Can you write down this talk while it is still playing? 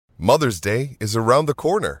Mother's Day is around the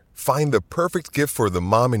corner. Find the perfect gift for the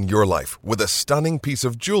mom in your life with a stunning piece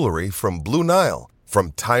of jewelry from Blue Nile.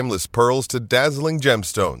 From timeless pearls to dazzling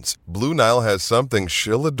gemstones, Blue Nile has something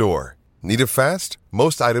she'll adore. Need it fast?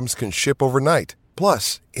 Most items can ship overnight.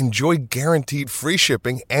 Plus, enjoy guaranteed free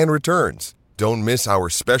shipping and returns. Don't miss our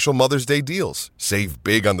special Mother's Day deals. Save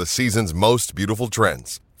big on the season's most beautiful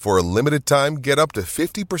trends. For a limited time, get up to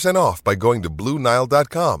 50% off by going to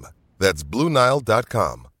BlueNile.com. That's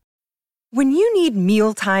BlueNile.com. When you need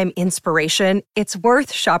mealtime inspiration, it's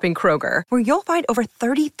worth shopping Kroger, where you'll find over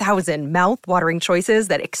 30,000 mouth-watering choices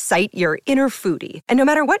that excite your inner foodie. And no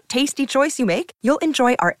matter what tasty choice you make, you'll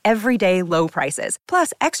enjoy our everyday low prices,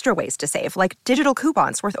 plus extra ways to save, like digital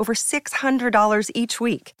coupons worth over $600 each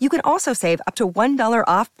week. You can also save up to $1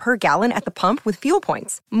 off per gallon at the pump with fuel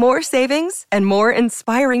points. More savings and more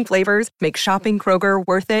inspiring flavors make shopping Kroger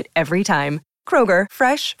worth it every time. Kroger,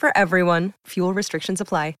 fresh for everyone. Fuel restrictions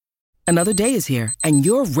apply. Another day is here, and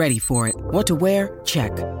you're ready for it. What to wear?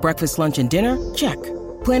 Check. Breakfast, lunch, and dinner? Check.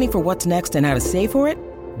 Planning for what's next and how to save for it?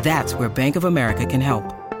 That's where Bank of America can help.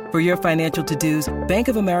 For your financial to-dos, Bank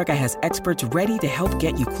of America has experts ready to help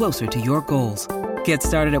get you closer to your goals. Get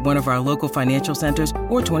started at one of our local financial centers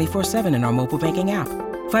or 24/7 in our mobile banking app.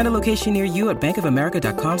 Find a location near you at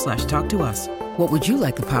bankofamerica.com/talktous. What would you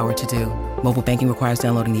like the power to do? Mobile banking requires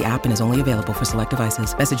downloading the app and is only available for select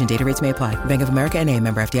devices. Message and data rates may apply. Bank of America NA,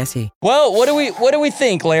 member FDIC. Well, what do we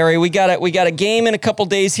think, Larry? We got a game in a couple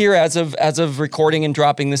days here as of recording and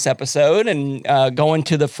dropping this episode, and going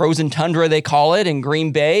to the frozen tundra, they call it, in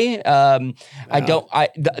Green Bay. The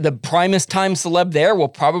primest time celeb there will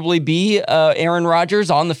probably be Aaron Rodgers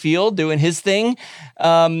on the field doing his thing.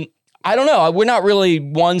 I don't know. We're not really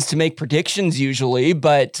ones to make predictions usually,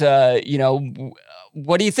 but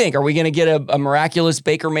what do you think? Are we going to get a miraculous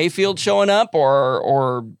Baker Mayfield showing up,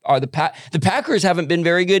 or are the Packers haven't been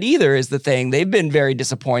very good either? Is the thing. They've been very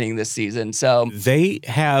disappointing this season. So they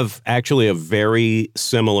have actually a very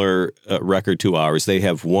similar record to ours. They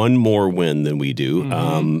have one more win than we do.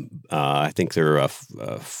 Mm-hmm. I think they're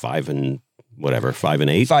 5 and 8,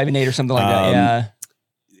 5-8 or something like that.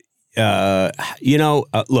 Yeah.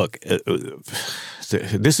 Look,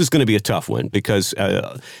 this is going to be a tough one because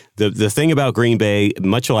the thing about Green Bay,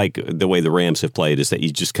 much like the way the Rams have played, is that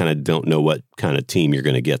you just kind of don't know what kind of team you're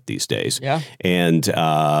going to get these days. Yeah. And,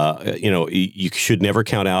 you should never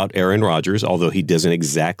count out Aaron Rodgers, although he doesn't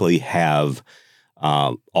exactly have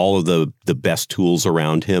all of the best tools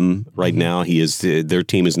around him right now. Their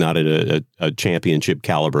team is not at a championship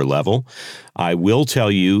caliber level. I will tell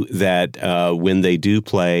you that when they do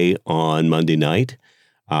play on Monday night,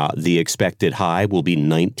 the expected high will be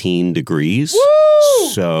 19 degrees. Woo!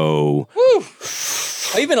 So,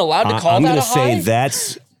 are you even allowed to call I'm that gonna a high?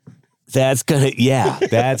 say that's gonna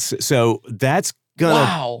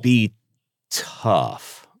be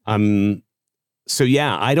tough.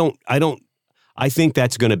 I think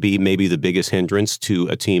that's going to be maybe the biggest hindrance to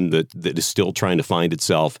a team that is still trying to find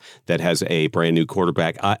itself, that has a brand new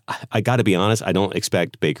quarterback. I got to be honest, I don't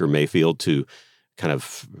expect Baker Mayfield to kind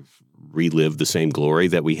of relive the same glory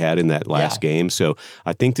that we had in that last game. So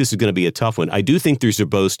I think this is going to be a tough one. I do think there's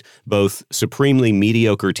both supremely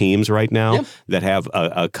mediocre teams right now that have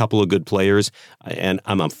a couple of good players, and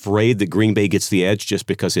I'm afraid that Green Bay gets the edge just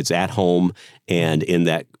because it's at home and in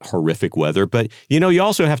that horrific weather. But, you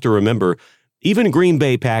also have to remember, even Green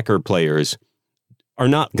Bay Packer players are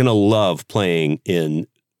not going to love playing in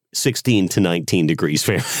 16 to 19 degrees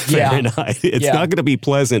Fahrenheit. It's not going to be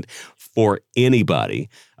pleasant for anybody.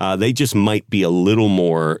 They just might be a little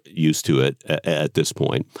more used to it at this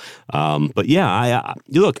point. But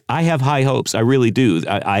look, I have high hopes. I really do.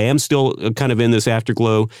 I am still kind of in this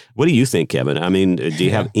afterglow. What do you think, Kevin? I mean, do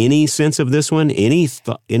you have any sense of this one? Any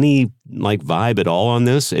vibe at all on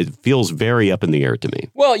this? It feels very up in the air to me.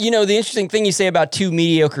 Well, the interesting thing you say about two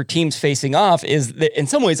mediocre teams facing off is that in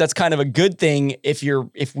some ways that's kind of a good thing if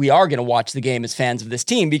we are going to watch the game as fans of this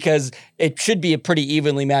team, because it should be a pretty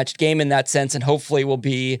evenly matched game in that sense, and hopefully will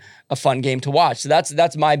be a fun game to watch. So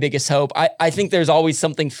that's my biggest hope. I think there's always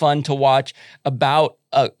something fun to watch about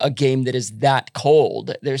a game that is that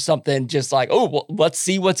cold. There's something just like, let's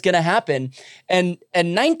see what's going to happen. And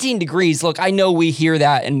 19 degrees, look, I know we hear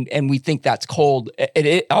that and we think that's cold.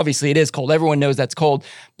 Obviously it is cold. Everyone knows that's cold,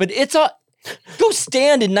 but Go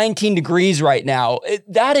stand in 19 degrees right now.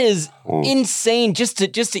 That is insane just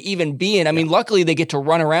to even be in. I mean, luckily they get to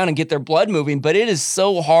run around and get their blood moving, but it is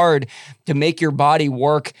so hard to make your body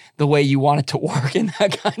work the way you want it to work in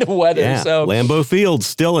that kind of weather. Yeah. So Lambeau Field,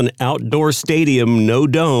 still an outdoor stadium, no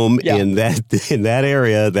dome in that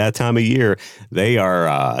area, that time of year. They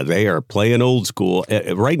are playing old school.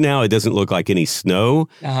 Right now, it doesn't look like any snow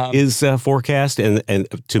is forecast. And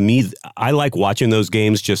to me, I like watching those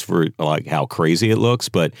games just for like how crazy it looks,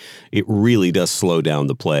 but it really does slow down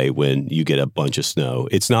the play when you get a bunch of snow.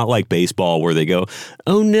 It's not like baseball where they go,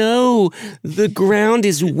 oh no, the ground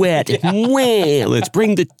is wet. Wah, let's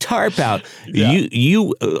bring the tarp out.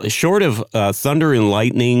 You short of thunder and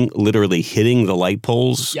lightning literally hitting the light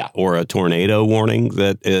poles or a tornado warning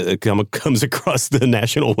that comes across the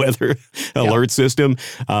National Weather Alert System,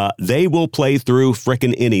 they will play through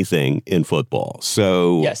frickin' anything in football.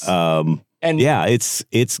 So,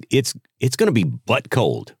 it's going to be butt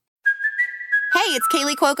cold. Hey, it's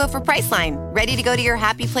Kaylee Cuoco for Priceline. Ready to go to your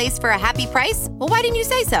happy place for a happy price? Well, why didn't you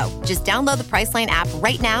say so? Just download the Priceline app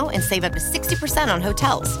right now and save up to 60% on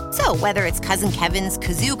hotels. So whether it's Cousin Kevin's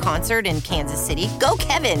Kazoo Concert in Kansas City, go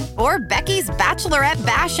Kevin, or Becky's Bachelorette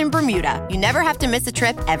Bash in Bermuda, you never have to miss a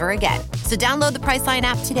trip ever again. So download the Priceline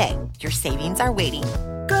app today. Your savings are waiting.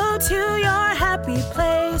 Go to your happy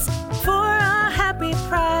place for a happy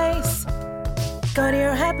price. Go to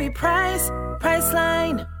your happy price,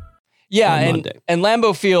 Priceline. Yeah, and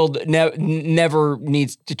Lambeau Field never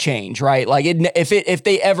needs to change, right? Like if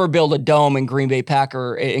they ever build a dome in Green Bay,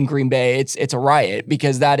 it's a riot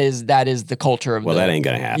because that is the culture of. Well, that ain't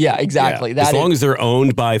gonna happen. Yeah, exactly. Yeah. As long as they're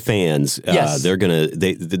owned by fans, they're gonna.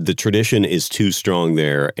 The tradition is too strong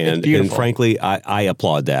there, and frankly, I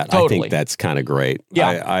applaud that. Totally. I think that's kind of great.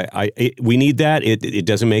 Yeah, we need that. It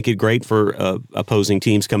doesn't make it great for opposing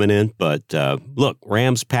teams coming in, but look,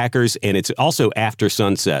 Rams, Packers, and it's also after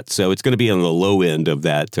sunset, so it's going to be on the low end of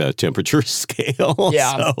that temperature scale.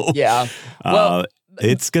 Yeah, so, Well,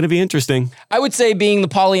 it's going to be interesting. I would say, being the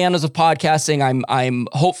Pollyannas of podcasting, I'm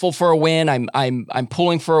hopeful for a win. I'm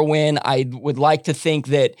pulling for a win. I would like to think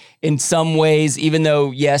that in some ways, even though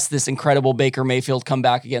yes, this incredible Baker Mayfield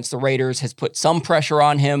comeback against the Raiders has put some pressure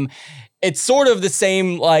on him, it's sort of the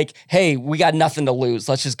same, like, hey, we got nothing to lose.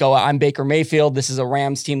 Let's just go. I'm Baker Mayfield. This is a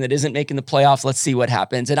Rams team that isn't making the playoffs. Let's see what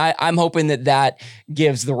happens. And I'm hoping that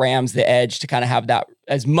gives the Rams the edge to kind of have that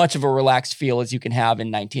as much of a relaxed feel as you can have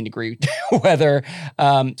in 19-degree weather.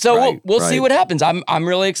 We'll see what happens. I'm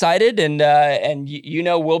really excited, and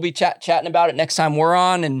we'll be chatting about it next time we're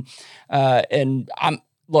on.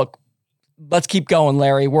 Let's keep going,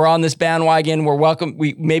 Larry. We're on this bandwagon. We're welcome.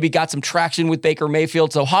 We maybe got some traction with Baker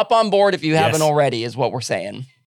Mayfield, so hop on board if you haven't already, is what we're saying.